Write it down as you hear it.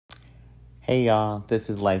Hey y'all, this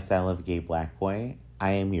is Lifestyle of a Gay Black Boy.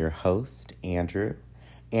 I am your host, Andrew,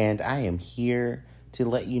 and I am here to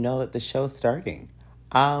let you know that the show's starting.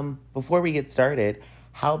 Before we get started,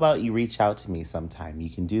 how about you reach out to me sometime? You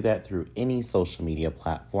can do that through any social media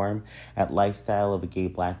platform at Lifestyle of a Gay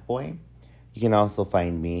Black Boy. You can also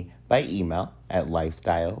find me by email at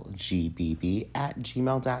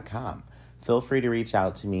lifestylegbb@gmail.com. Feel free to reach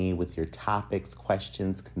out to me with your topics,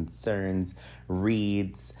 questions, concerns,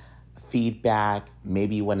 reads, feedback.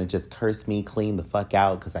 Maybe you want to just curse me clean the fuck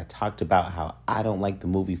out because I talked about how I don't like the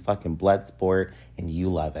movie fucking Bloodsport and you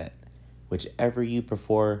love it. Whichever you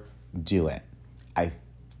prefer, do it. I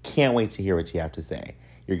can't wait to hear what you have to say.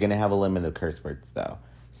 You're going to have a limit of curse words though.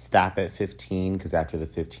 Stop at 15 because after the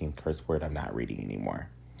 15th curse word, I'm not reading anymore.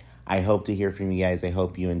 I hope to hear from you guys. I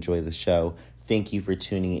hope you enjoy the show. Thank you for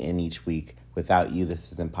tuning in each week. Without you,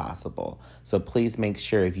 this is impossible. So please make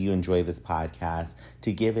sure if you enjoy this podcast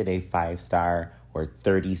to give it a 5-star or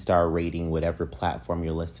 30-star rating, whatever platform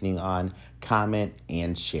you're listening on, comment,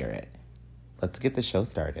 and share it. Let's get the show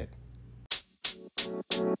started.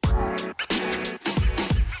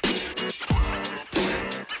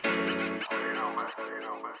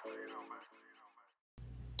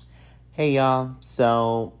 Hey y'all,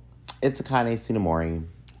 so it's Akane Tsunemori.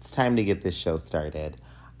 It's time to get this show started.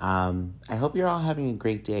 I hope you're all having a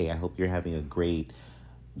great day. I hope you're having a great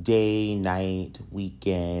day, night,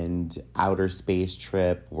 weekend, outer space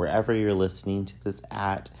trip, wherever you're listening to this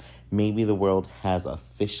at. Maybe the world has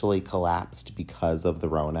officially collapsed because of the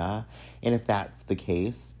Rona. And if that's the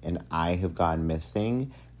case and I have gone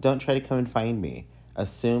missing, don't try to come and find me.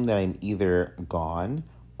 Assume that I'm either gone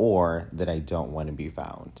or that I don't want to be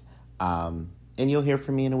found. And you'll hear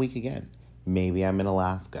from me in a week again. Maybe I'm in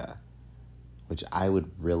Alaska, which I would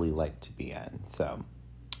really like to be in. So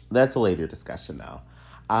that's a later discussion though.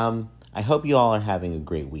 I hope you all are having a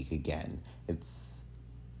great week again. It's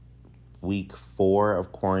week 4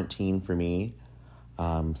 of quarantine for me.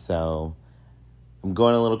 So I'm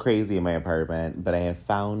going a little crazy in my apartment, but I have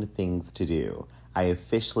found things to do. I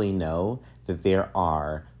officially know that there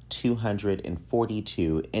are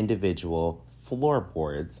 242 individual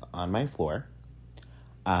floorboards on my floor.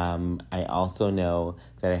 I also know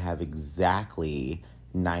that I have exactly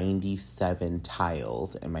 97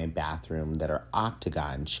 tiles in my bathroom that are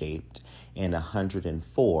octagon shaped and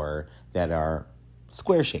 104 that are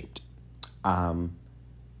square shaped. So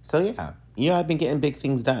yeah, I've been getting big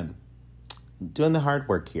things done. Doing the hard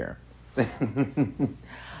work here.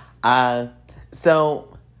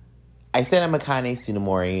 So I said I'm Akane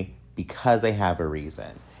Tsunemori because I have a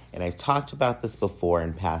reason. And I've talked about this before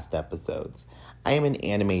in past episodes. I am an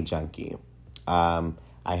anime junkie. I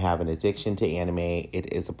have an addiction to anime.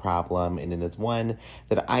 It is a problem, and it is one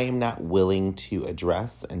that I am not willing to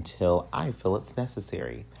address until I feel it's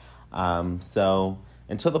necessary. So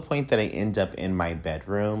until the point that I end up in my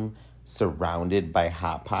bedroom surrounded by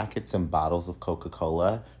Hot Pockets and bottles of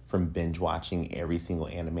Coca-Cola from binge watching every single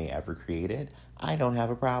anime ever created, I don't have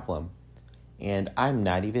a problem. And I'm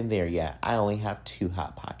not even there yet. I only have 2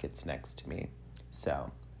 Hot Pockets next to me.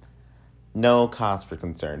 So, no cause for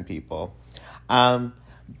concern, people.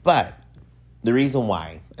 But the reason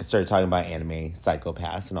why I started talking about anime,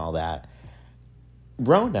 Psycho-Pass, and all that,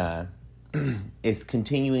 Rona is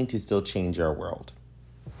continuing to still change our world.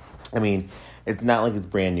 I mean, it's not like it's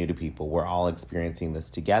brand new to people. We're all experiencing this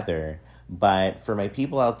together. But for my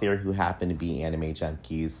people out there who happen to be anime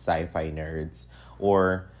junkies, sci-fi nerds,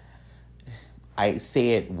 or I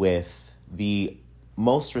say it with the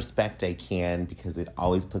most respect I can because it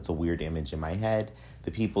always puts a weird image in my head. The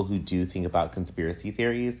people who do think about conspiracy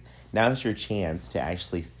theories, now's your chance to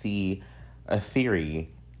actually see a theory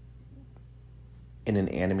in an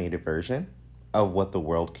animated version of what the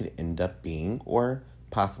world could end up being or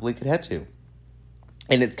possibly could head to.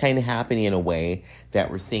 And it's kind of happening in a way that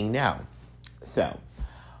we're seeing now. So,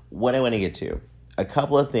 what I want to get to. A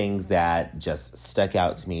couple of things that just stuck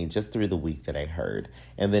out to me just through the week that I heard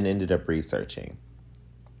and then ended up researching.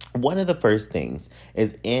 One of the first things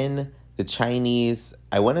is in the Chinese,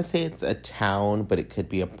 I want to say it's a town, but it could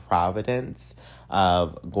be a province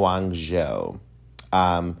of Guangzhou.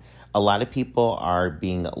 A lot of people are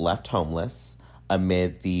being left homeless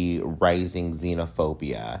amid the rising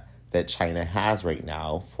xenophobia that China has right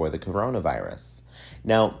now for the coronavirus.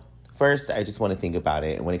 Now, first, I just want to think about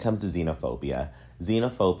it. And when it comes to xenophobia,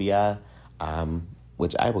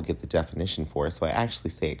 which I will get the definition for, so I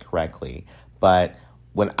actually say it correctly. But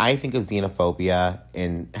when I think of xenophobia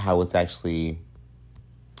and how it's actually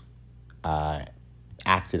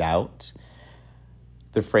acted out,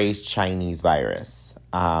 the phrase Chinese virus,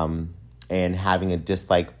 and having a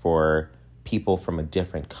dislike for people from a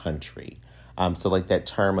different country. So like that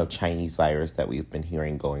term of Chinese virus that we've been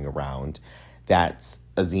hearing going around, that's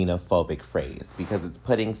a xenophobic phrase because it's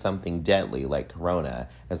putting something deadly like corona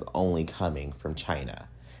as only coming from China.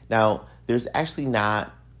 Now, there's actually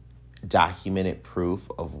not documented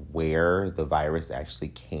proof of where the virus actually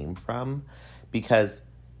came from because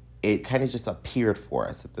it kind of just appeared for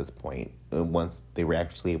us at this point once they were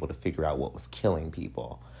actually able to figure out what was killing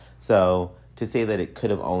people. So to say that it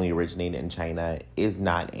could have only originated in China is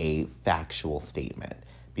not a factual statement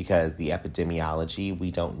because the epidemiology,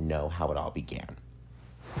 we don't know how it all began.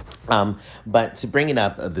 But to bring it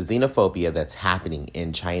up, the xenophobia that's happening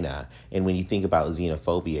in China, and when you think about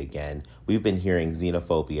xenophobia again, we've been hearing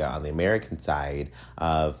xenophobia on the American side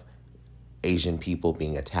of Asian people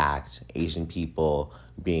being attacked, Asian people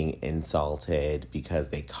being insulted because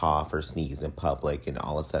they cough or sneeze in public, and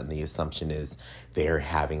all of a sudden the assumption is they're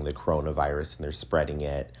having the coronavirus and they're spreading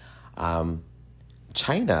it.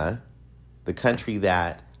 China, the country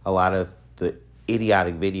that a lot of the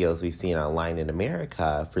idiotic videos we've seen online in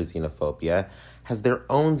America for xenophobia, has their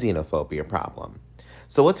own xenophobia problem.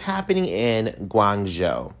 So what's happening in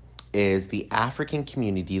Guangzhou is the African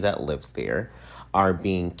community that lives there are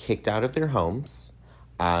being kicked out of their homes.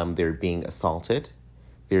 They're being assaulted.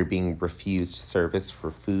 They're being refused service for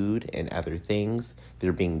food and other things.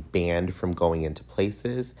 They're being banned from going into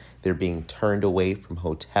places. They're being turned away from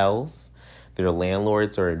hotels. Their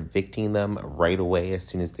landlords are evicting them right away as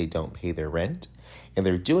soon as they don't pay their rent. And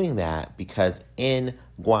they're doing that because in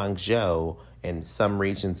Guangzhou and some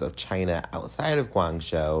regions of China outside of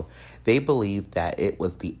Guangzhou, they believe that it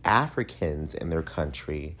was the Africans in their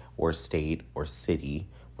country or state or city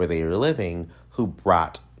where they are living who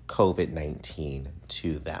brought COVID-19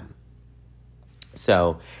 to them.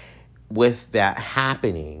 So with that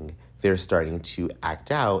happening, they're starting to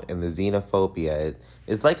act out, and the xenophobia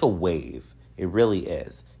is like a wave. It really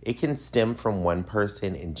is. It can stem from one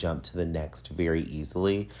person and jump to the next very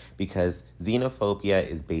easily because xenophobia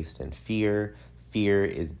is based in fear. Fear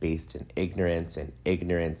is based in ignorance, and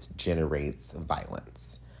ignorance generates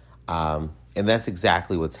violence. And that's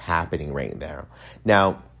exactly what's happening right now.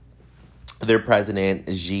 Now, their president,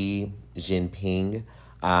 Xi Jinping,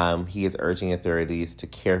 he is urging authorities to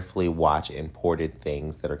carefully watch imported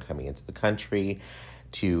things that are coming into the country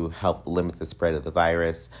to help limit the spread of the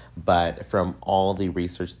virus. But from all the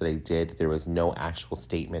research that I did, there was no actual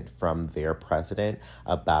statement from their president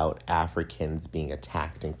about Africans being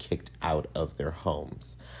attacked and kicked out of their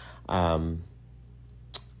homes,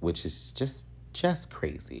 which is just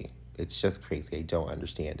crazy. It's just crazy. I don't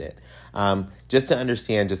understand it. Just to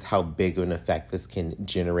understand just how big of an effect this can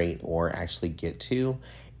generate or actually get to,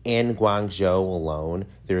 in Guangzhou alone,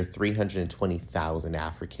 there are 320,000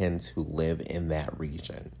 Africans who live in that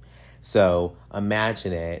region. So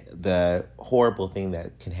imagine it, the horrible thing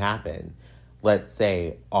that can happen. Let's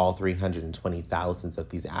say all 320,000 of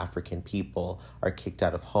these African people are kicked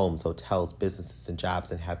out of homes, hotels, businesses, and jobs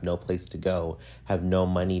and have no place to go, have no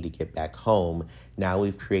money to get back home. Now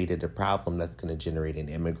we've created a problem that's going to generate an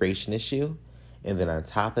immigration issue. And then on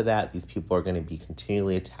top of that, these people are going to be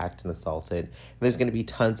continually attacked and assaulted. And there's going to be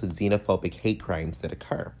tons of xenophobic hate crimes that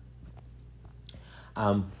occur.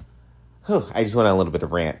 I just went on a little bit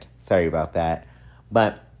of rant. Sorry about that.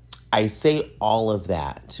 But I say all of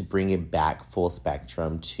that to bring it back full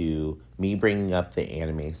spectrum to me bringing up the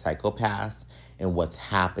anime psychopaths and what's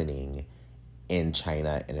happening in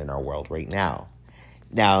China and in our world right now.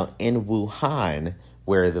 Now, in Wuhan,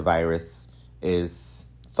 where the virus is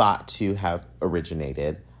thought to have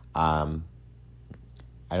originated, I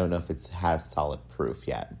don't know if it has solid proof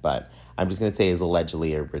yet, but I'm just going to say is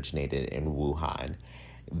allegedly originated in Wuhan.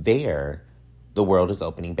 There, the world is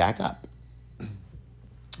opening back up.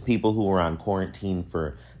 People who were on quarantine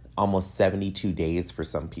for almost 72 days for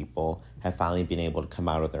some people have finally been able to come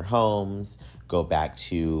out of their homes, go back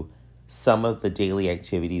to some of the daily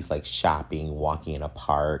activities like shopping, walking in a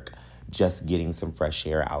park, just getting some fresh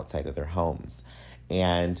air outside of their homes.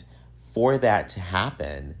 And for that to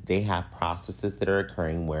happen, they have processes that are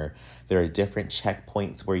occurring where there are different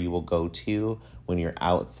checkpoints where you will go to when you're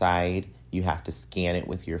outside. You have to scan it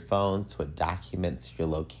with your phone so it documents your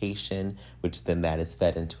location, which then that is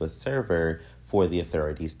fed into a server for the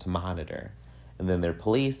authorities to monitor. And then their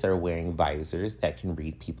police are wearing visors that can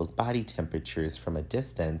read people's body temperatures from a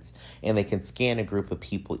distance, and they can scan a group of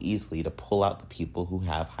people easily to pull out the people who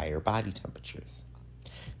have higher body temperatures.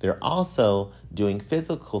 They're also doing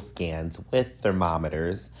physical scans with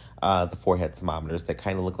thermometers, the forehead thermometers that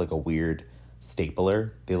kind of look like a weird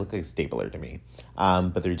stapler. They look like a stapler to me,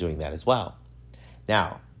 but they're doing that as well.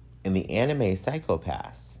 Now, in the anime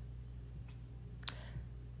psychopaths,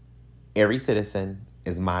 Every citizen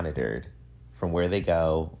is monitored from where they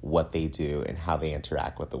go, what they do, and how they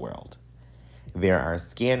interact with the world. There are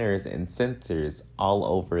scanners and sensors all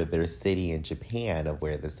over their city in Japan of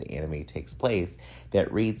where this anime takes place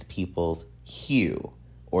that reads people's hue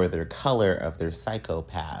or their color of their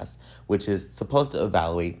psychopaths, which is supposed to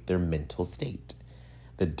evaluate their mental state.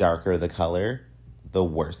 The darker the color, the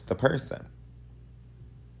worse the person.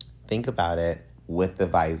 Think about it with the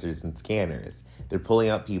visors and scanners. They're pulling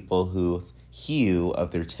out people whose hue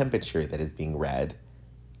of their temperature that is being read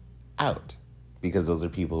out, because those are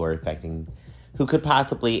people who could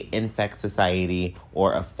possibly infect society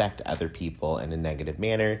or affect other people in a negative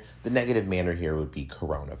manner. The negative manner here would be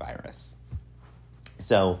coronavirus.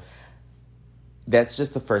 So that's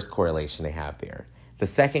just the first correlation I have there. The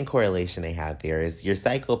second correlation I have there is your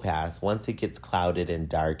psychopaths, once it gets clouded and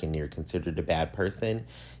dark and you're considered a bad person,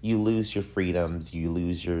 you lose your freedoms, you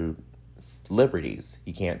lose your liberties.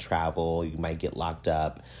 You can't travel, you might get locked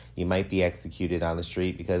up, you might be executed on the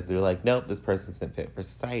street because they're like, nope, this person isn't fit for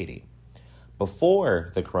society.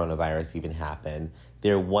 Before the coronavirus even happened,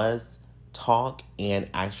 there was talk and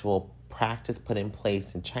actual practice put in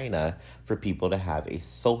place in China for people to have a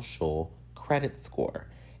social credit score.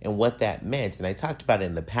 And what that meant, and I talked about it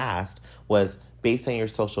in the past, was based on your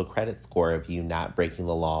social credit score of you not breaking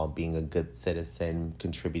the law, being a good citizen,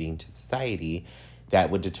 contributing to society, that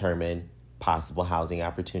would determine possible housing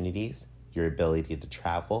opportunities, your ability to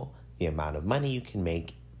travel, the amount of money you can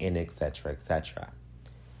make, and et cetera, et cetera.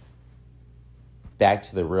 Back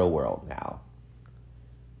to the real world now.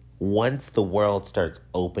 Once the world starts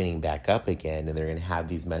opening back up again and they're going to have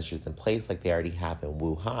these measures in place like they already have in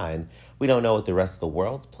Wuhan, we don't know what the rest of the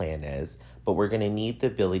world's plan is, but we're going to need the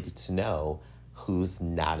ability to know who's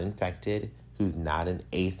not infected, who's not an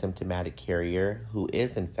asymptomatic carrier, who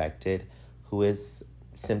is infected, who is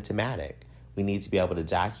symptomatic. We need to be able to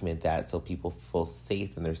document that so people feel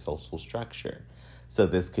safe in their social structure. So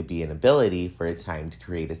this could be an ability for a time to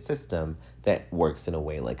create a system that works in a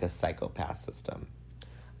way like a psychopath system.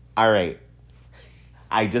 All right,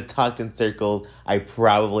 I just talked in circles. I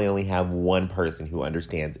probably only have one person who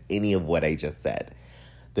understands any of what I just said.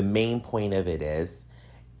 The main point of it is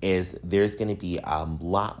there's going to be a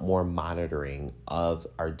lot more monitoring of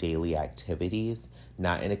our daily activities,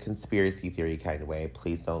 not in a conspiracy theory kind of way.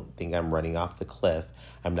 Please don't think I'm running off the cliff.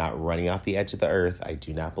 I'm not running off the edge of the earth. I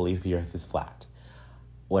do not believe the earth is flat.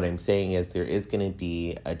 What I'm saying is there is going to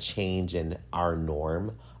be a change in our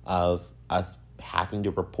norm of us having to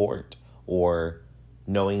report or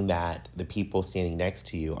knowing that the people standing next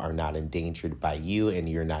to you are not endangered by you and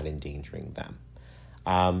you're not endangering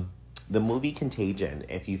them. The movie Contagion,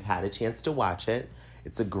 if you've had a chance to watch it,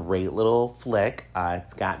 it's a great little flick.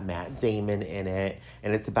 It's got Matt Damon in it,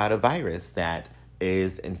 and it's about a virus that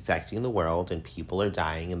is infecting the world and people are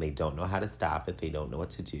dying and they don't know how to stop it. They don't know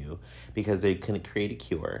what to do because they couldn't create a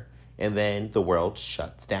cure. And then the world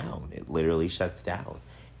shuts down. It literally shuts down.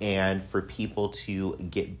 And for people to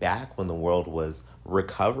get back when the world was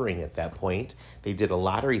recovering at that point, they did a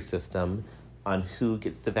lottery system on who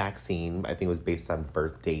gets the vaccine. I think it was based on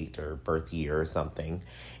birth date or birth year or something.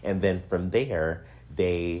 And then from there,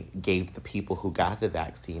 they gave the people who got the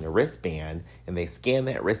vaccine a wristband, and they scan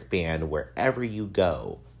that wristband wherever you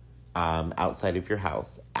go outside of your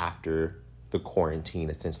house after the quarantine,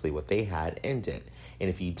 essentially what they had, ended. And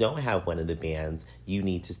if you don't have one of the bands, you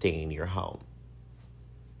need to stay in your home.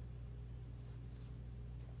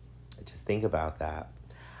 Just think about that.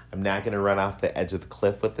 I'm not going to run off the edge of the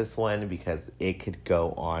cliff with this one because it could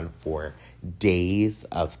go on for days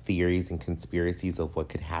of theories and conspiracies of what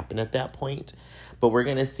could happen at that point. But we're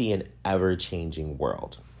going to see an ever-changing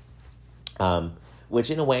world.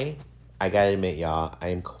 Which in a way, I got to admit, y'all, I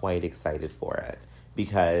am quite excited for it.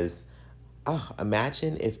 Because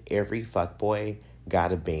imagine if every fuckboy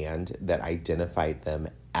got a band that identified them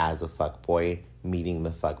as a fuckboy meeting the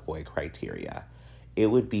fuckboy criteria. It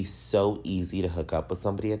would be so easy to hook up with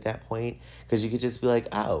somebody at that point because you could just be like,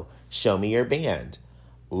 oh, show me your band.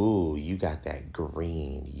 Ooh, you got that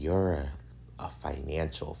green. You're a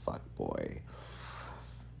financial fuckboy.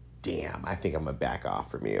 Damn, I think I'm going to back off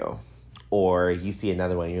from you. Or you see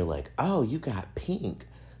another one and you're like, oh, you got pink.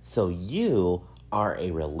 So you are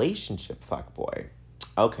a relationship fuckboy.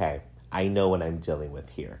 Okay, I know what I'm dealing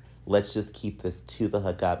with here. Let's just keep this to the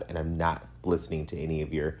hookup and I'm not listening to any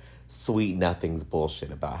of your sweet nothings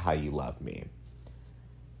bullshit about how you love me.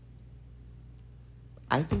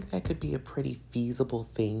 I think that could be a pretty feasible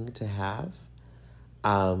thing to have.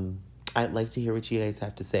 I'd like to hear what you guys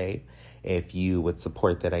have to say, if you would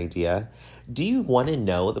support that idea. Do you want to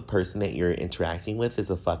know the person that you're interacting with is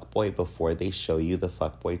a fuckboy before they show you the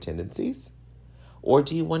fuckboy tendencies? Or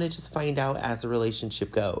do you want to just find out as the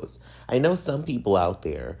relationship goes? I know some people out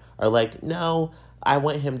there are like, no, I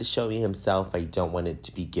want him to show me himself. I don't want it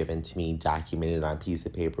to be given to me, documented on a piece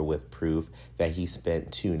of paper with proof that he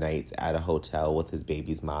spent 2 nights at a hotel with his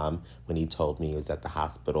baby's mom when he told me he was at the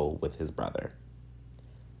hospital with his brother.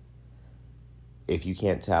 If you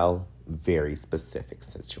can't tell, very specific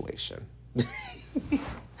situation.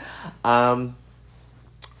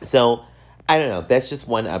 So, I don't know. That's just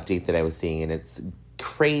one update that I was seeing. And it's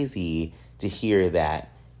crazy to hear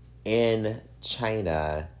that in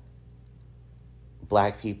China,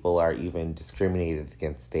 Black people are even discriminated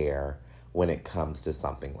against there when it comes to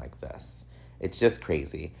something like this. It's just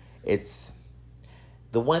crazy. It's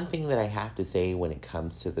the one thing that I have to say when it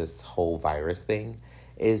comes to this whole virus thing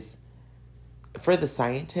is for the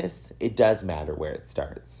scientists, it does matter where it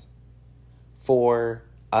starts. For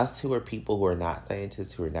us who are people who are not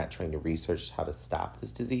scientists, who are not trying to research how to stop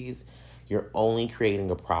this disease, you're only creating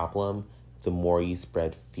a problem the more you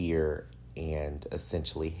spread fear and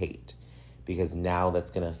essentially hate. Because now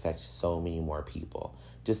that's going to affect so many more people.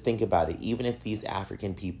 Just think about it. Even if these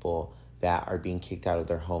African people that are being kicked out of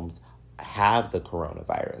their homes have the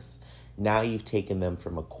coronavirus, now you've taken them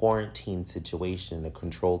from a quarantine situation in a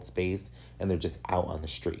controlled space and they're just out on the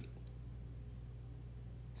street.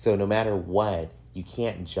 So no matter what, you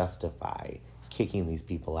can't justify kicking these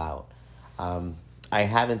people out. I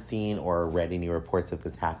haven't seen or read any reports of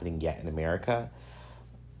this happening yet in America,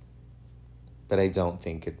 but I don't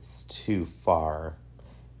think it's too far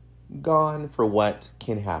gone for what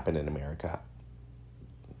can happen in America.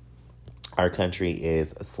 Our country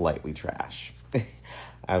is slightly trash.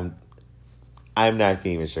 I'm not going to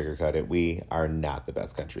even sugarcoat it. We are not the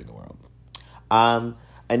best country in the world.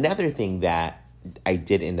 Another thing that I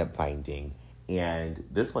did end up finding, and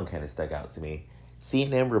this one kind of stuck out to me,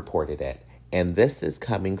 CNN reported it, and this is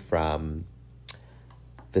coming from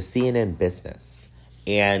the CNN Business.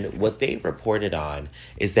 And what they reported on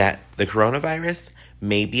is that the coronavirus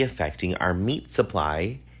may be affecting our meat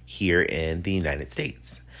supply here in the United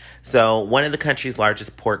States. So one of the country's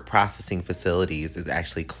largest pork processing facilities is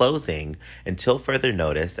actually closing until further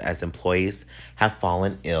notice as employees have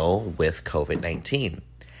fallen ill with COVID-19.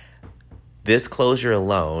 This closure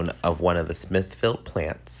alone of one of the Smithfield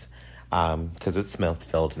plants, because it's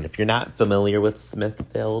Smithfield, and if you're not familiar with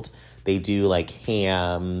Smithfield, they do like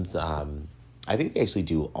hams. I think they actually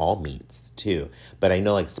do all meats too, but I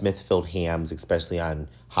know like Smithfield hams, especially on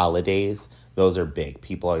holidays, those are big.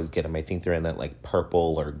 People always get them. I think they're in that like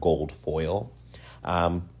purple or gold foil.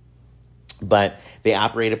 But they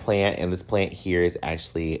operate a plant, and this plant here is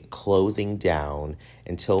actually closing down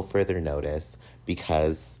until further notice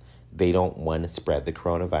because they don't want to spread the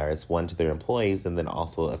coronavirus, one, to their employees, and then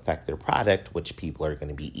also affect their product, which people are going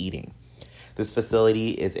to be eating. This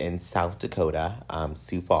facility is in South Dakota,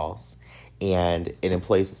 Sioux Falls, and it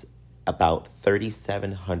employs about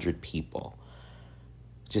 3,700 people.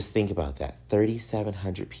 Just think about that.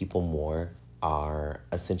 3,700 people more are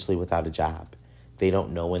essentially without a job. They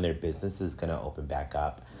don't know when their business is going to open back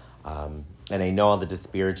up. And I know all the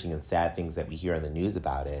disparaging and sad things that we hear on the news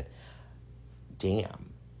about it. Damn.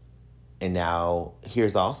 And now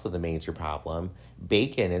here's also the major problem.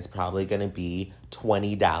 Bacon is probably going to be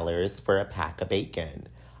 $20 for a pack of bacon.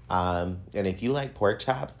 And if you like pork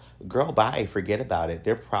chops, girl, bye, forget about it.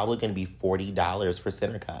 They're probably going to be $40 for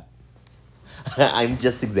center cut. I'm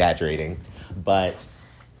just exaggerating, but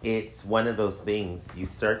it's one of those things. You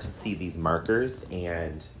start to see these markers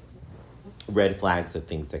and red flags of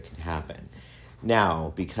things that could happen.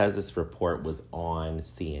 Now, because this report was on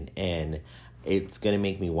CNN, it's going to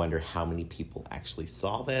make me wonder how many people actually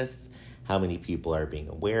saw this, how many people are being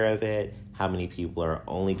aware of it, how many people are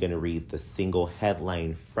only going to read the single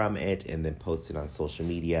headline from it and then post it on social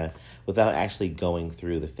media without actually going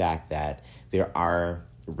through the fact that there are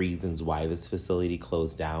reasons why this facility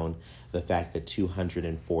closed down, the fact that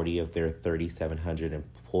 240 of their 3,700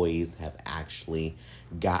 employees have actually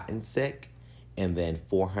gotten sick, and then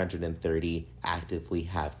 430 actively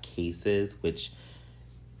have cases, which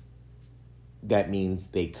that means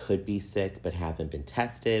they could be sick but haven't been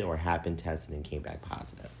tested, or have been tested and came back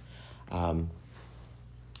positive.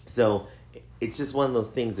 So it's just one of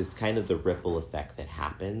those things. It's kind of the ripple effect that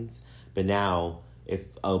happens. But now, if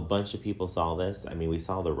a bunch of people saw this, I mean, we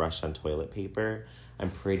saw the rush on toilet paper.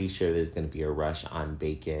 I'm pretty sure there's going to be a rush on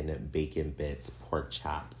bacon, bacon bits, pork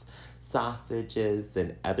chops, sausages,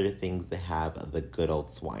 and other things that have the good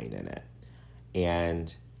old swine in it.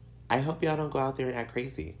 And I hope y'all don't go out there and act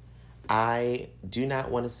crazy. I do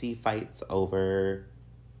not want to see fights over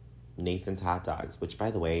Nathan's hot dogs, which,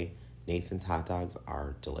 by the way, Nathan's hot dogs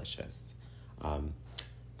are delicious.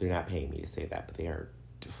 They're not paying me to say that, but they are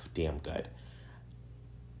damn good.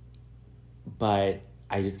 But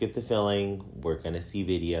I just get the feeling we're going to see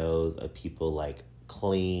videos of people like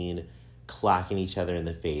clean, clocking each other in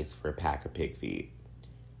the face for a pack of pig feet.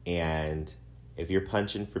 And if you're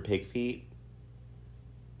punching for pig feet,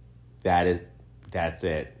 that's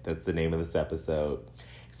it. That's the name of this episode.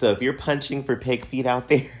 So if you're punching for pig feet out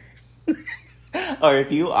there, or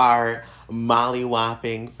if you are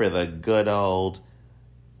mollywhopping for the good old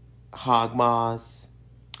hog maws,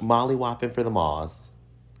 mollywhopping for the maws,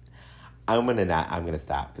 I'm gonna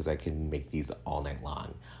stop because I can make these all night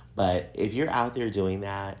long. But if you're out there doing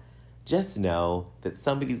that, just know that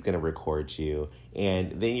somebody's gonna record you,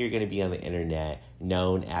 and then you're gonna be on the internet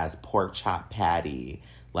known as Pork Chop Patty,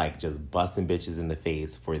 like just busting bitches in the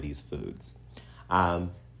face for these foods. I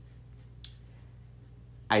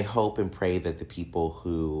hope and pray that the people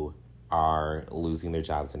who are losing their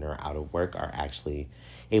jobs and are out of work are actually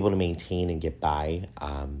able to maintain and get by.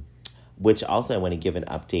 Which also I want to give an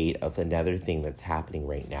update of another thing that's happening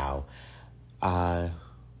right now. I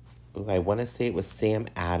want to say it was Sam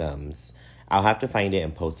Adams. I'll have to find it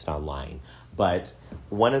and post it online. But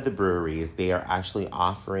one of the breweries, they are actually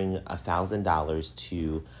offering $1,000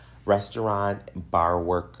 to restaurant, bar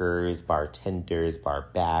workers, bartenders, bar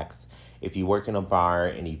backs. If you work in a bar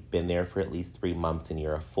and you've been there for at least 3 months and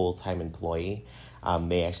you're a full-time employee,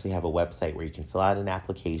 they actually have a website where you can fill out an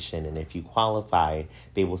application, and if you qualify,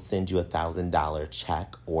 they will send you $1,000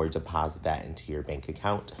 check or deposit that into your bank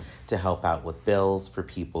account to help out with bills for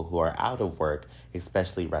people who are out of work,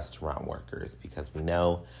 especially restaurant workers, because we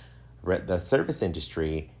know the service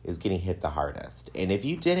industry is getting hit the hardest. And if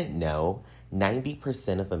you didn't know,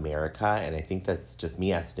 90% of America, and I think that's just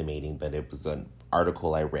me estimating, but it was an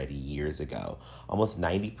article I read years ago, almost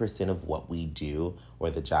 90% of what we do or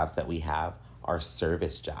the jobs that we have are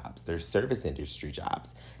service jobs. They're service industry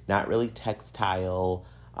jobs, not really textile,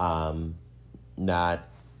 not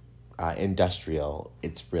industrial.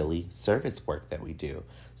 It's really service work that we do.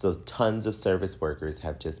 So tons of service workers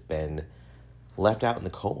have just been left out in the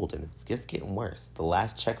cold, and it's just getting worse. The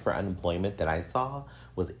last check for unemployment that I saw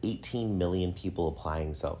was 18 million people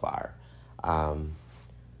applying so far.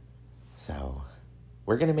 So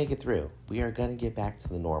we're going to make it through. We are going to get back to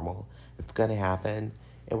the normal. It's going to happen,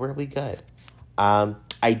 and we'll be good.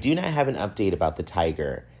 I do not have an update about the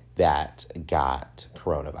tiger that got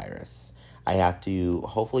coronavirus. I have to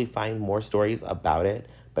hopefully find more stories about it,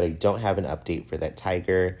 but I don't have an update for that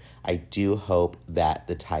tiger. I do hope that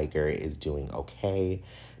the tiger is doing okay,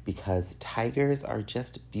 because tigers are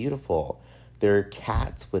just beautiful. They're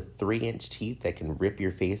cats with 3-inch teeth that can rip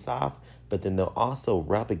your face off, but then they'll also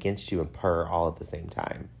rub against you and purr all at the same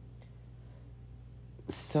time.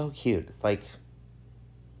 So cute. It's like,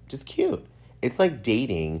 just cute. It's like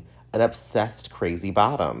dating an obsessed crazy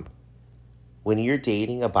bottom. When you're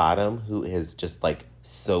dating a bottom who is just like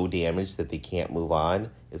so damaged that they can't move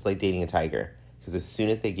on, it's like dating a tiger. Because as soon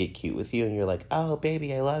as they get cute with you and you're like, oh,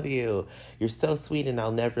 baby, I love you. You're so sweet and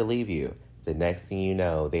I'll never leave you. The next thing you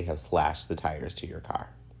know, they have slashed the tires to your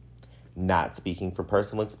car. Not speaking from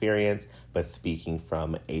personal experience, but speaking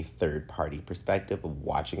from a third-party perspective of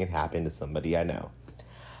watching it happen to somebody I know.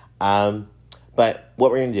 But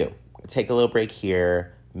what we're going to do, take a little break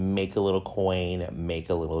here, make a little coin, make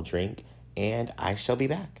a little drink, and I shall be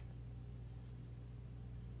back.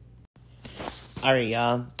 All right,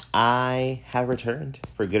 y'all. I have returned,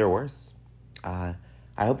 for good or worse. I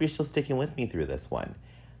hope you're still sticking with me through this one.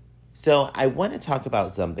 So I want to talk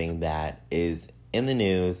about something that is in the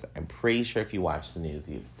news. I'm pretty sure if you watch the news,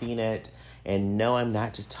 you've seen it. And no, I'm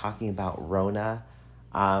not just talking about Rona.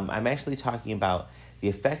 I'm actually talking about the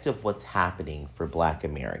effect of what's happening for Black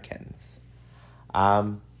Americans.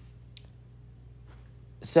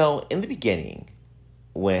 So in the beginning,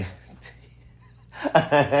 when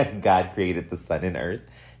God created the sun and earth.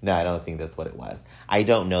 No, I don't think that's what it was. I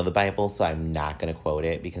don't know the Bible, so I'm not going to quote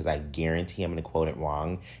it because I guarantee I'm going to quote it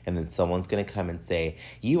wrong. And then someone's going to come and say,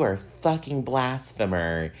 you are a fucking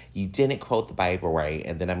blasphemer. You didn't quote the Bible right.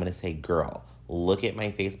 And then I'm going to say, girl, look at my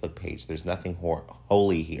Facebook page. There's nothing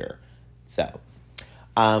holy here. So,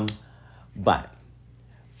 but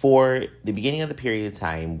for the beginning of the period of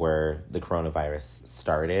time where the coronavirus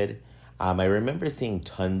started, I remember seeing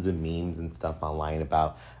tons of memes and stuff online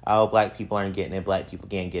about, oh, Black people aren't getting it, Black people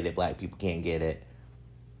can't get it, Black people can't get it.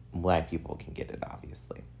 Black people can get it,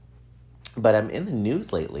 obviously. But in the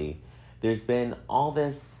news lately, there's been all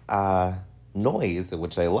this noise,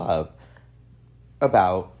 which I love,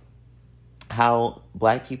 about how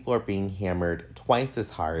Black people are being hammered twice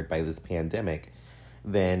as hard by this pandemic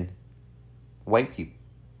than white people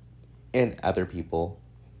and other people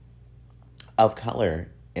of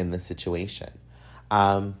color in the situation.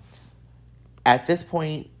 Um, at this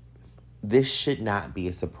point, this should not be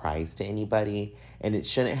a surprise to anybody, and it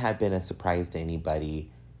shouldn't have been a surprise to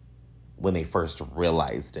anybody when they first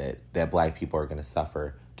realized it, that Black people are going to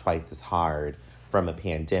suffer twice as hard from a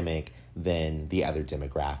pandemic than the other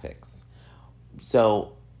demographics.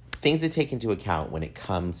 So, things to take into account when it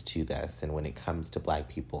comes to this and when it comes to Black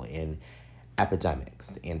people in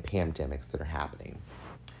epidemics and pandemics that are happening.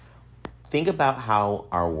 Think about how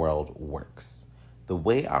our world works. The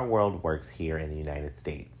way our world works here in the United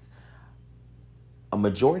States, a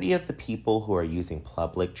majority of the people who are using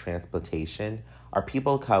public transportation are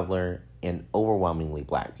people of color and overwhelmingly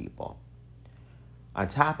Black people. On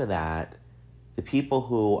top of that, the people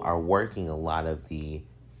who are working a lot of the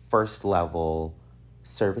first level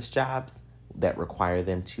service jobs that require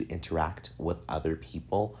them to interact with other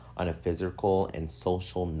people on a physical and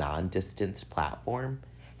social non-distance platform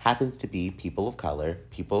happens to be people of color,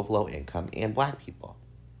 people of low income, and Black people.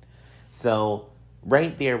 So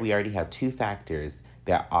right there, we already have two factors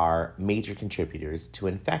that are major contributors to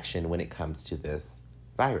infection when it comes to this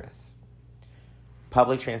virus.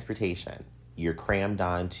 Public transportation. You're crammed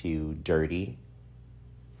onto dirty,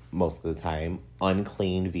 most of the time,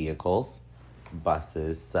 unclean vehicles,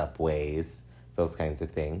 buses, subways, those kinds of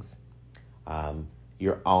things.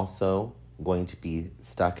 You're also going to be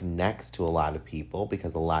stuck next to a lot of people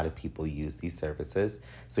because a lot of people use these services,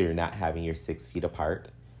 so you're not having your 6 feet apart.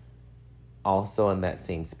 Also in that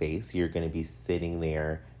same space, you're going to be sitting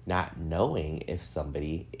there not knowing if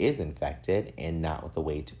somebody is infected and not with a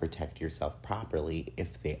way to protect yourself properly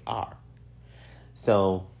if they are.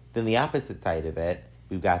 So then the opposite side of it,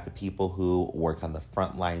 we've got the people who work on the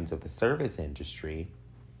front lines of the service industry.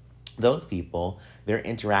 Those people, they're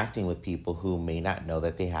interacting with people who may not know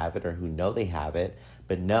that they have it or who know they have it,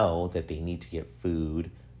 but know that they need to get food,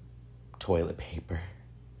 toilet paper,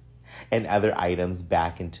 and other items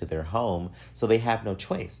back into their home. So they have no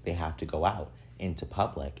choice. They have to go out into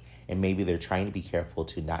public. And maybe they're trying to be careful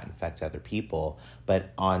to not infect other people,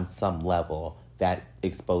 but on some level, that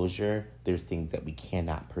exposure, there's things that we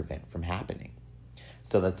cannot prevent from happening.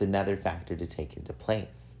 So that's another factor to take into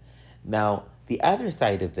place. Now, the other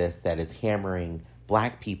side of this that is hammering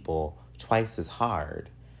Black people twice as hard,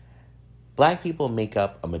 Black people make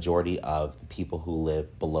up a majority of the people who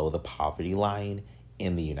live below the poverty line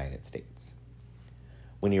in the United States.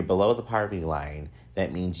 When you're below the poverty line,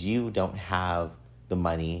 that means you don't have the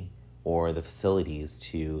money or the facilities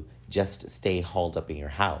to just stay holed up in your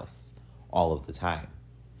house all of the time.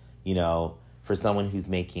 You know, for someone who's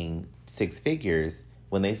making 6 figures,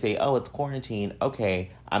 when they say, oh, it's quarantine,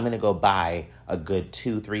 okay, I'm going to go buy a good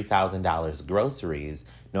 $2,000, $3,000 groceries,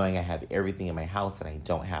 knowing I have everything in my house and I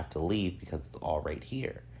don't have to leave because it's all right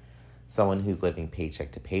here. Someone who's living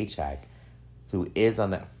paycheck to paycheck, who is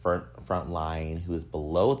on that front line, who is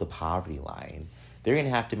below the poverty line, they're going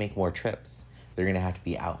to have to make more trips. They're going to have to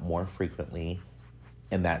be out more frequently,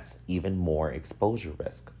 and that's even more exposure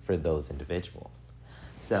risk for those individuals.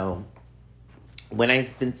 So when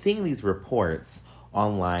I've been seeing these reports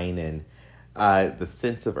online and the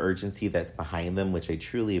sense of urgency that's behind them, which I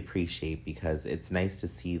truly appreciate because it's nice to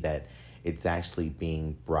see that it's actually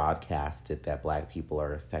being broadcasted that Black people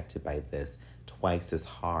are affected by this twice as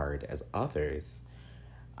hard as others.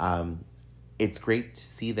 It's great to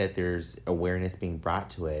see that there's awareness being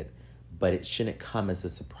brought to it, but it shouldn't come as a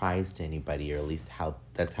surprise to anybody, or at least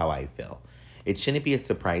that's how I feel. It shouldn't be a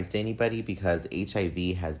surprise to anybody because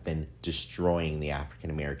HIV has been destroying the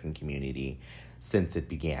African American community since it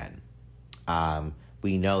began.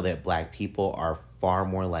 We know that Black people are far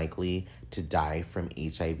more likely to die from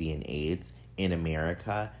HIV and AIDS in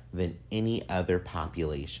America than any other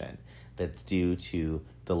population. That's due to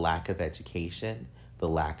the lack of education, the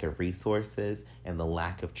lack of resources, and the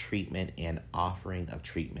lack of treatment and offering of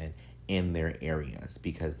treatment in their areas,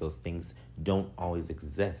 because those things don't always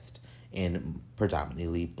exist in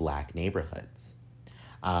predominantly Black neighborhoods.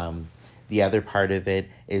 The other part of it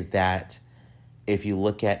is that if you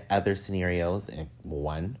look at other scenarios,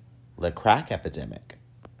 one, the crack epidemic.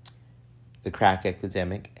 The crack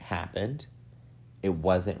epidemic happened. It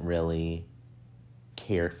wasn't really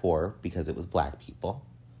cared for because it was Black people.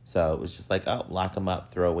 So it was just like, oh, lock them up,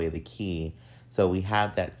 throw away the key. So we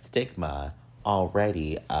have that stigma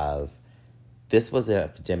already of this was an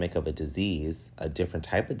epidemic of a disease, a different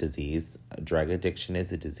type of disease. Drug addiction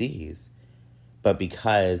is a disease. But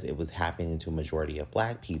because it was happening to a majority of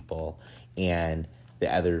Black people and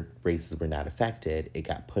the other races were not affected, it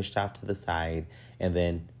got pushed off to the side, and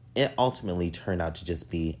then it ultimately turned out to just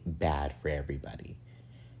be bad for everybody.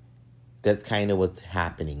 That's kind of what's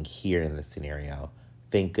happening here in this scenario.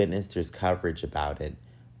 Thank goodness there's coverage about it,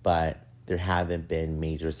 but there haven't been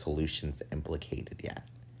major solutions implicated yet.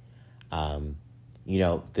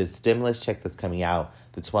 The stimulus check that's coming out,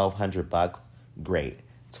 the $1,200, great.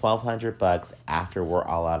 $1,200 after we're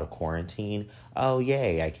all out of quarantine. Oh,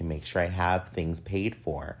 yay, I can make sure I have things paid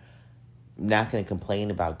for. I'm not going to complain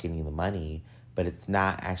about getting the money, but it's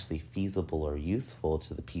not actually feasible or useful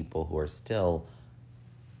to the people who are still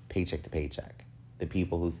paycheck to paycheck, the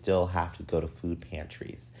people who still have to go to food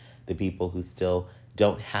pantries, the people who still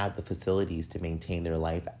don't have the facilities to maintain their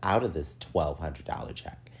life out of this $1,200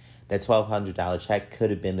 check. That $1,200 check could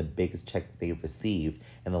have been the biggest check that they've received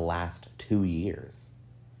in the last 2 years.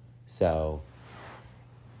 So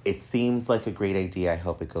it seems like a great idea. I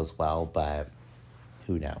hope it goes well, but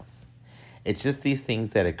who knows? It's just these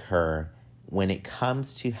things that occur when it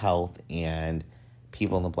comes to health and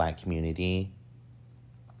people in the Black community.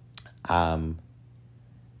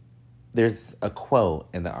 There's a quote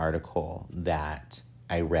in the article that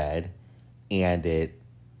I read, and it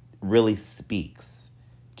really speaks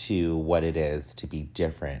to what it is to be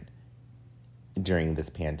different during this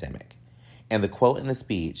pandemic. And the quote in the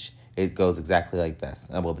speech, it goes exactly like this.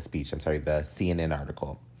 The CNN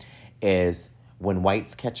article is, when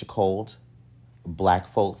whites catch a cold, Black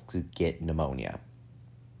folks get pneumonia.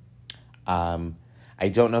 I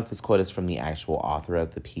don't know if this quote is from the actual author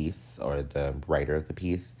of the piece or the writer of the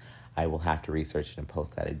piece. I will have to research it and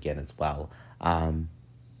post that again as well.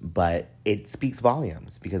 But it speaks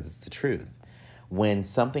volumes because it's the truth. When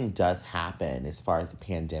something does happen as far as a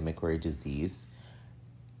pandemic or a disease,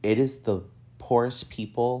 it is the poorest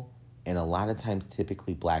people, and a lot of times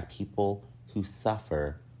typically Black people, who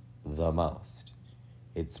suffer the most.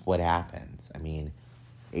 It's what happens. I mean,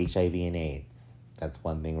 HIV and AIDS, that's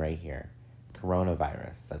one thing right here.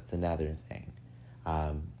 Coronavirus, that's another thing.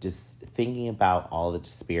 Just thinking about all the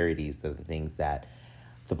disparities of the things that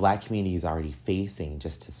the Black community is already facing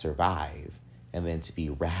just to survive, and then to be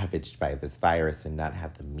ravaged by this virus and not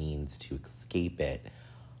have the means to escape it,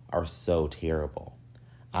 are so terrible.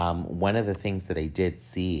 One of the things that I did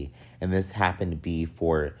see, and this happened to be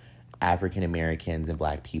for African Americans and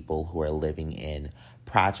Black people who are living in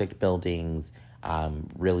project buildings,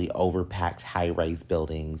 really overpacked high-rise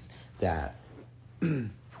buildings that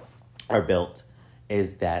are built,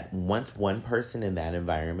 is that once one person in that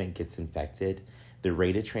environment gets infected, the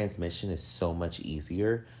rate of transmission is so much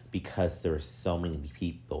easier because there are so many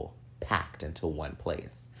people packed into one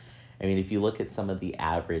place. I mean, if you look at some of the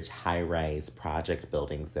average high-rise project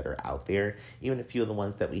buildings that are out there, even a few of the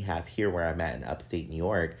ones that we have here where I'm at in upstate New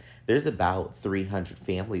York, there's about 300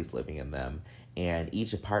 families living in them, and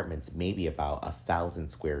each apartment's maybe about 1,000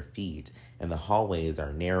 square feet, and the hallways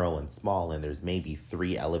are narrow and small, and there's maybe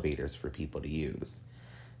 3 elevators for people to use.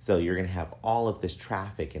 So you're going to have all of this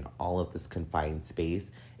traffic and all of this confined space.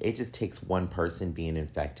 It just takes one person being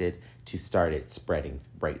infected to start it spreading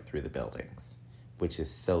right through the buildings, which is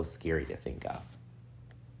so scary to think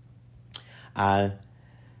of.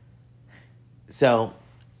 So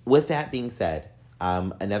with that being said,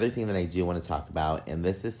 another thing that I do want to talk about, and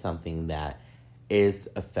this is something that is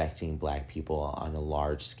affecting Black people on a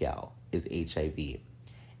large scale, is HIV.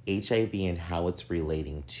 HIV and how it's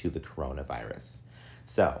relating to the coronavirus.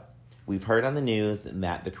 So we've heard on the news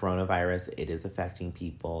that the coronavirus, it is affecting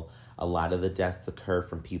people. A lot of the deaths occur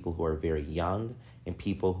from people who are very young and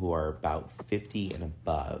people who are about 50 and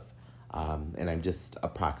above. And I'm just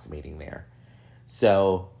approximating there.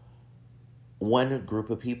 So one group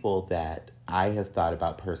of people that I have thought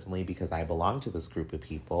about personally, because I belong to this group of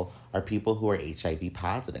people, are people who are HIV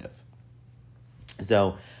positive.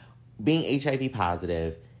 So being HIV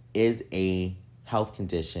positive is a health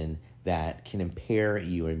condition that can impair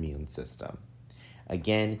your immune system.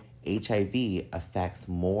 Again, HIV affects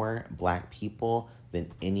more Black people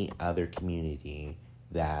than any other community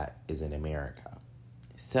that is in America.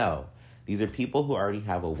 So these are people who already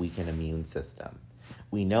have a weakened immune system.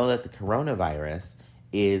 We know that the coronavirus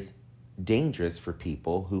is dangerous for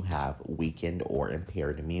people who have weakened or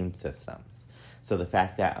impaired immune systems. So the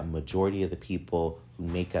fact that a majority of the people who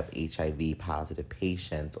make up HIV positive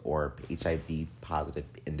patients or HIV positive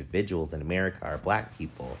individuals in America are Black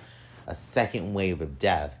people, a second wave of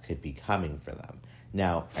death could be coming for them.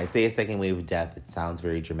 Now, I say a second wave of death, it sounds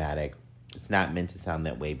very dramatic. It's not meant to sound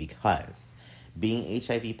that way, because being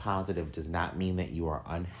HIV positive does not mean that you are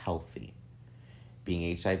unhealthy.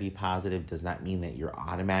 Being HIV positive does not mean that you're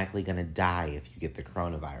automatically going to die if you get the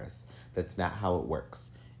coronavirus. That's not how it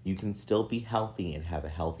works. You can still be healthy and have a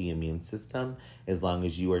healthy immune system as long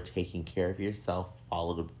as you are taking care of yourself,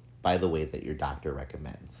 by the way that your doctor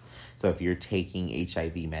recommends. So if you're taking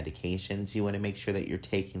HIV medications, you want to make sure that you're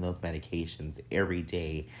taking those medications every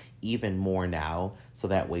day, even more now, so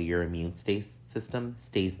that way your immune system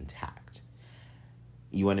stays intact.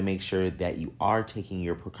 You want to make sure that you are taking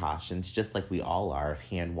your precautions, just like we all are, of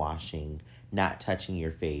hand washing, not touching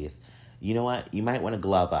your face. You know what? You might want to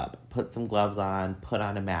glove up. Put some gloves on, put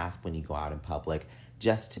on a mask when you go out in public,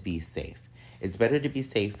 just to be safe. It's better to be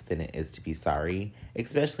safe than it is to be sorry,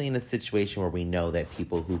 especially in a situation where we know that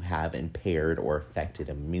people who have impaired or affected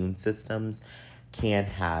immune systems can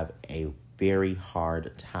have a very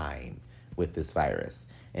hard time with this virus.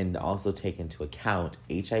 And also take into account,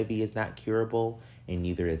 HIV is not curable and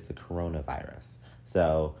neither is the coronavirus.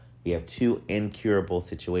 So we have two incurable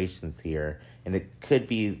situations here, and it could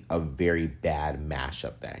be a very bad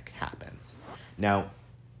mashup that happens. Now,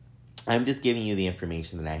 I'm just giving you the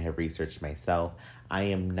information that I have researched myself. I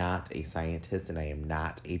am not a scientist and I am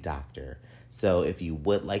not a doctor. So if you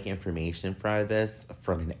would like information for this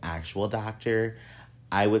from an actual doctor,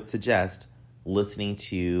 I would suggest listening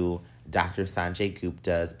to Dr. Sanjay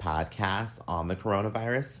Gupta's podcast on the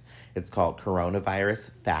coronavirus. It's called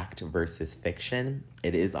Coronavirus Fact versus Fiction.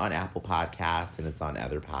 It is on Apple Podcasts and it's on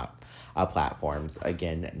other platforms.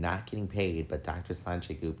 Again, not getting paid, but Dr.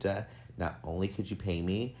 Sanjay Gupta, not only could you pay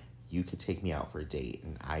me, you could take me out for a date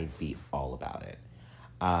and I'd be all about it.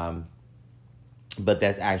 But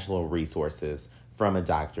that's actual resources from a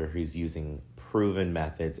doctor who's using proven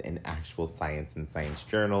methods in actual science and science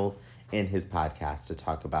journals in his podcast to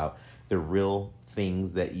talk about the real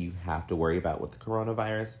things that you have to worry about with the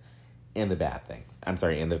coronavirus and the bad things. And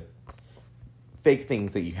the fake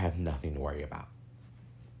things that you have nothing to worry about.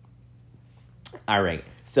 All right.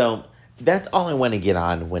 So that's all I want to get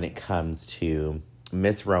on when it comes to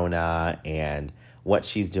Miss Rona and what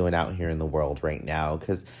she's doing out here in the world right now,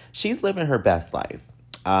 because she's living her best life.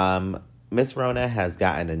 Miss Rona has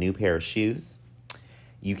gotten a new pair of shoes.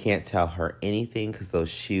 You can't tell her anything because those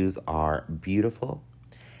shoes are beautiful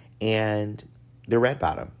and they're red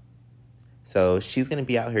bottom. So she's going to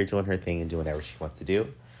be out here doing her thing and doing whatever she wants to do.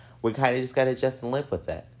 We kind of just got to adjust and live with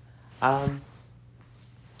it.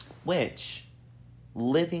 Which,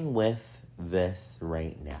 living with this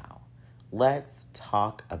right now, let's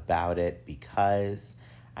talk about it because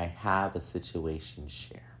I have a situation to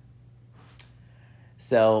share.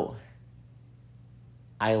 So,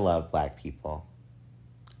 I love Black people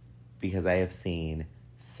because I have seen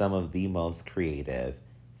some of the most creative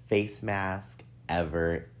face masks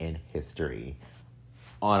ever in history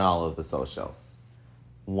on all of the socials.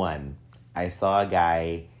 One, I saw a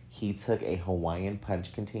guy, he took a Hawaiian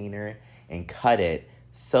Punch container and cut it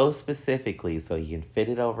so specifically so he can fit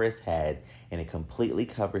it over his head and it completely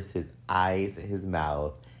covers his eyes, his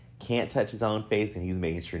mouth, can't touch his own face, and he's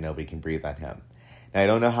making sure nobody can breathe on him. Now, I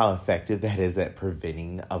don't know how effective that is at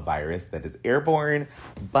preventing a virus that is airborne,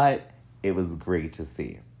 but it was great to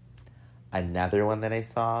see. Another one that I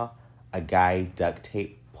saw, a guy duct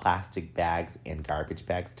taped plastic bags and garbage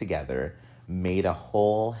bags together, made a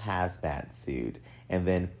whole hazmat suit, and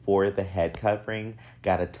then for the head covering,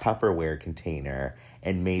 got a Tupperware container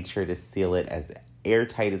and made sure to seal it as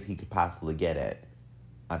airtight as he could possibly get it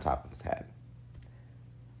on top of his head.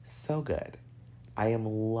 So good. I am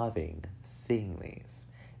loving seeing these.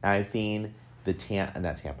 Now, I've seen the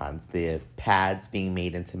the pads being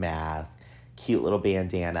made into masks, cute little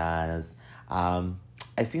bandanas. I've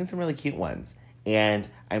seen some really cute ones. And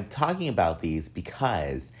I'm talking about these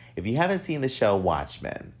because if you haven't seen the show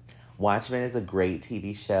Watchmen, Watchmen is a great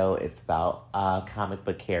TV show. It's about comic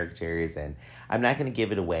book characters, and I'm not going to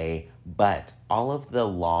give it away, but all of the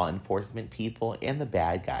law enforcement people and the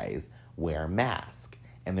bad guys wear masks,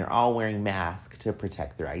 and they're all wearing masks to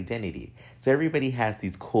protect their identity. So everybody has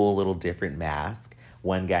these cool little different masks.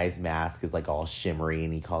 One guy's mask is like all shimmery,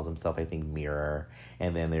 and he calls himself, I think, Mirror.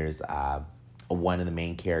 And then there's one of the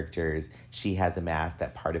main characters. She has a mask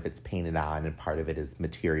that part of it's painted on and part of it is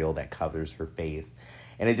material that covers her face.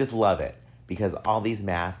 And I just love it because all these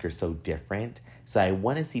masks are so different. So I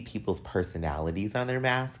want to see people's personalities on their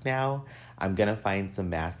mask now. I'm going to find some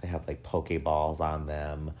masks that have like Pokeballs on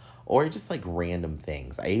them or just like random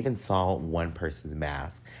things. I even saw one person's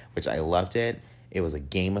mask, which I loved it. It was a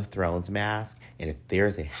Game of Thrones mask. And if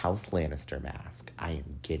there's a House Lannister mask, I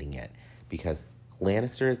am getting it because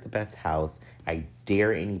Lannister is the best house. I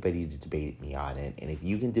dare anybody to debate me on it. And if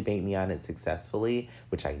you can debate me on it successfully,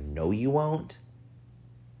 which I know you won't,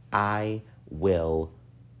 I will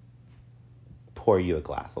pour you a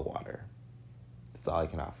glass of water. That's all I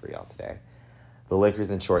can offer y'all today. The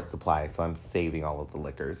liquor's in short supply, so I'm saving all of the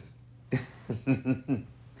liquors.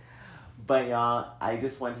 But y'all, I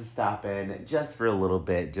just wanted to stop in just for a little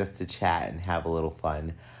bit, just to chat and have a little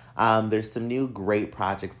fun. There's some new great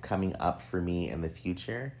projects coming up for me in the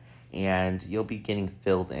future, and you'll be getting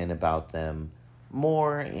filled in about them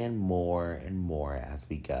more and more and more as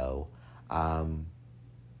we go. But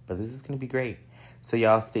this is going to be great. So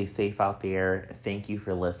y'all stay safe out there. Thank you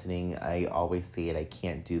for listening. I always say it, I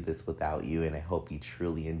can't do this without you, and I hope you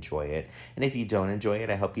truly enjoy it. And if you don't enjoy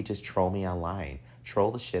it, I hope you just troll me online.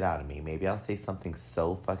 Troll the shit out of me. Maybe I'll say something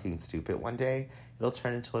so fucking stupid one day, it'll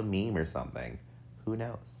turn into a meme or something. Who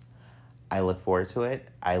knows? I look forward to it.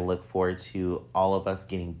 I look forward to all of us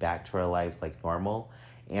getting back to our lives like normal,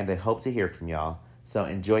 and I hope to hear from y'all. So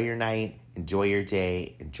enjoy your night, enjoy your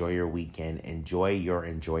day, enjoy your weekend, enjoy your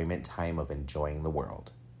enjoyment time of enjoying the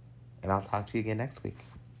world. And I'll talk to you again next week.